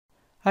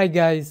Hi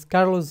guys,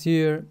 Carlos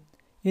here.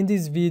 In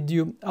this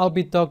video I'll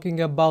be talking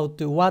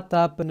about what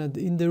happened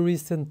in the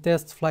recent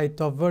test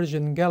flight of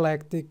Virgin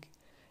Galactic,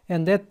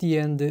 and at the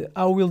end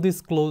I will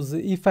disclose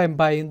if I'm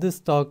buying the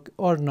stock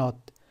or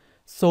not,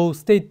 so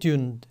stay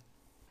tuned.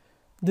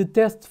 The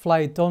test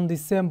flight on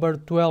December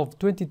 12,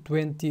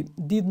 2020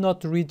 did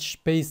not reach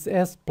space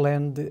as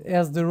planned,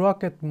 as the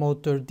rocket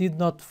motor did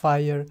not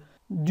fire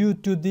due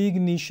to the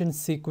ignition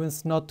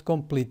sequence not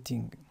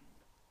completing.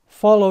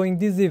 Following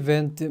this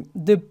event,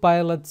 the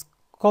pilots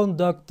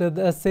conducted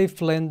a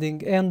safe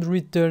landing and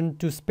returned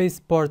to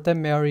Spaceport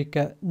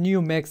America,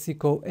 New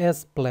Mexico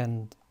as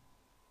planned.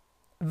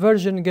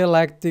 Virgin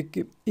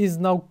Galactic is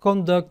now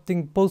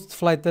conducting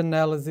post-flight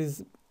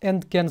analysis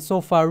and can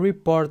so far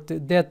report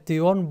that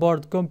the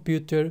onboard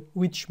computer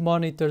which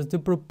monitors the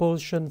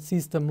propulsion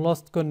system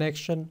lost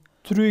connection,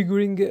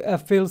 triggering a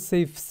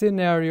fail-safe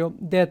scenario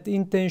that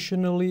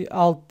intentionally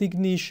halted the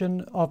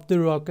ignition of the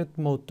rocket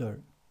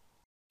motor.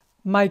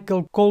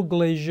 Michael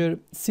Colglazier,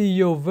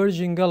 CEO of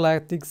Virgin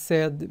Galactic,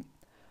 said,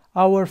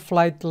 "Our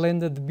flight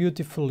landed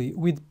beautifully,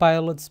 with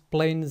pilots,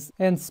 planes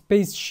and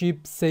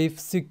spaceship safe,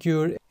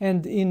 secure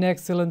and in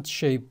excellent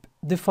shape,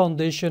 the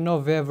foundation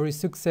of every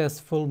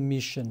successful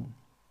mission."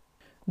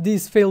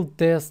 This failed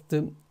test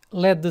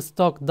led the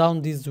stock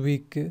down this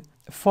week,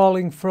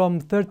 falling from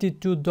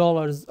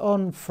 $32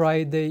 on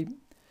Friday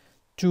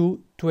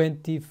to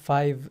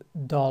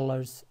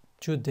 $25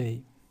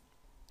 today.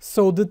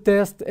 So the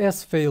test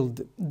has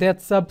failed,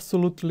 that's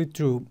absolutely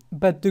true,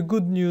 but the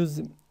good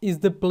news is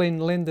the plane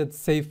landed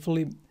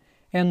safely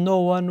and no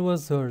one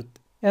was hurt,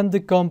 and the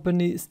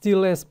company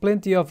still has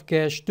plenty of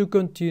cash to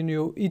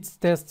continue its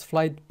test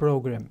flight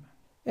program.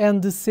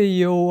 And the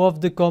CEO of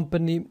the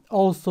company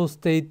also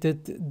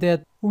stated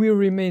that we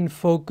remain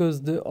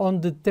focused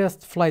on the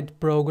test flight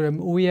program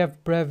we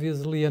have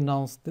previously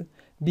announced,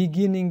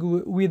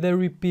 beginning with a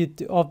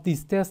repeat of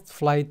this test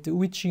flight,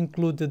 which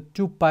included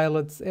 2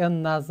 pilots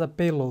and NASA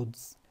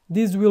payloads.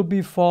 This will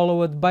be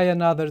followed by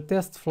another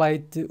test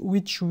flight,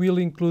 which will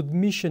include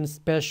mission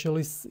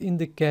specialists in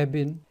the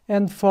cabin,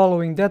 and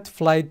following that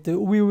flight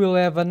we will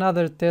have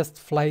another test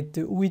flight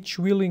which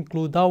will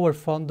include our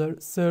founder,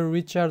 Sir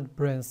Richard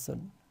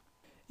Branson.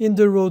 In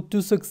the road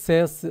to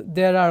success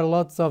there are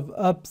lots of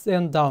ups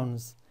and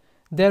downs.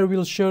 There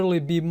will surely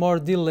be more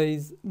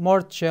delays,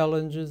 more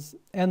challenges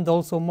and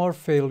also more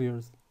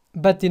failures.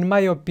 But in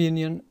my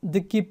opinion, the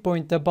key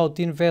point about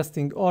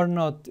investing or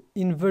not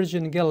in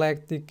Virgin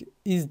Galactic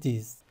is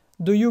this.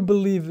 Do you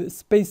believe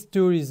space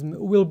tourism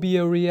will be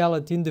a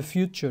reality in the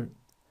future?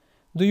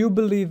 Do you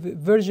believe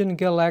Virgin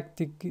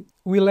Galactic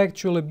will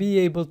actually be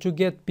able to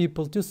get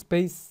people to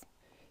space?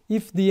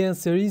 If the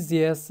answer is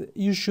yes,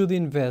 you should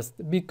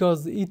invest,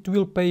 because it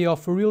will pay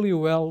off really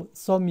well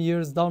some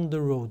years down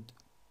the road.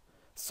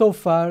 So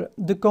far,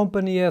 the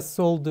company has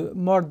sold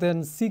more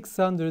than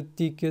 600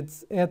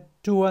 tickets at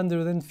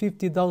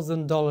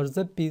 $250,000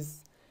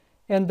 apiece,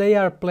 and they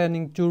are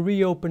planning to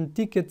reopen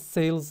ticket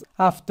sales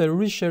after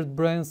Richard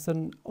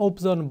Branson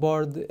hops on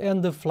board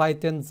and the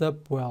flight ends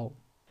up well.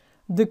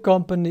 The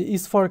company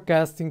is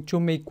forecasting to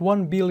make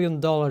 $1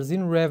 billion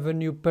in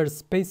revenue per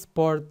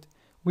spaceport,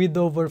 with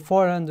over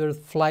 400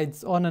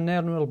 flights on an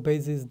annual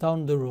basis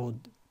down the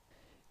road.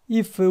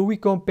 If we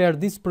compare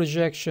these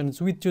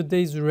projections with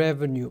today's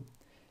revenue,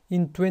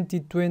 in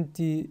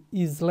 2020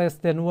 is less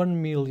than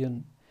 1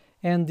 million,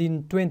 and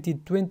in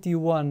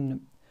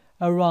 2021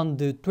 around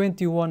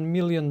 $21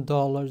 million,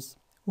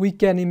 we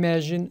can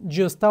imagine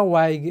just how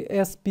high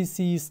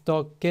SPCE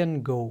stock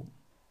can go.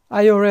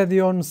 I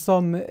already own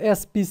some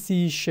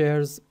SPCE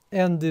shares,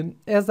 and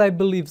as I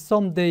believe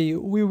someday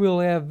we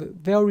will have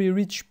very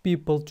rich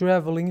people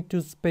traveling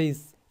to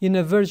space in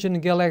a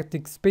Virgin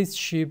Galactic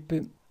spaceship,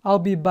 I'll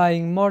be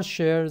buying more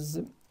shares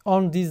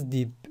on this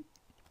dip.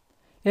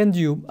 And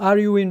you, are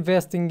you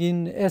investing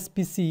in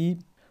SPCE?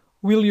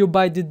 Will you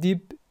buy the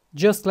dip?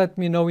 Just let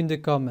me know in the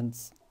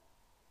comments.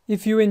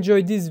 If you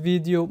enjoyed this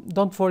video,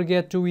 don't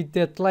forget to hit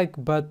that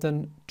like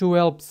button to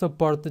help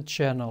support the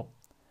channel.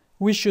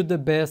 Wish you the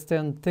best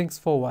and thanks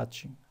for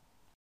watching.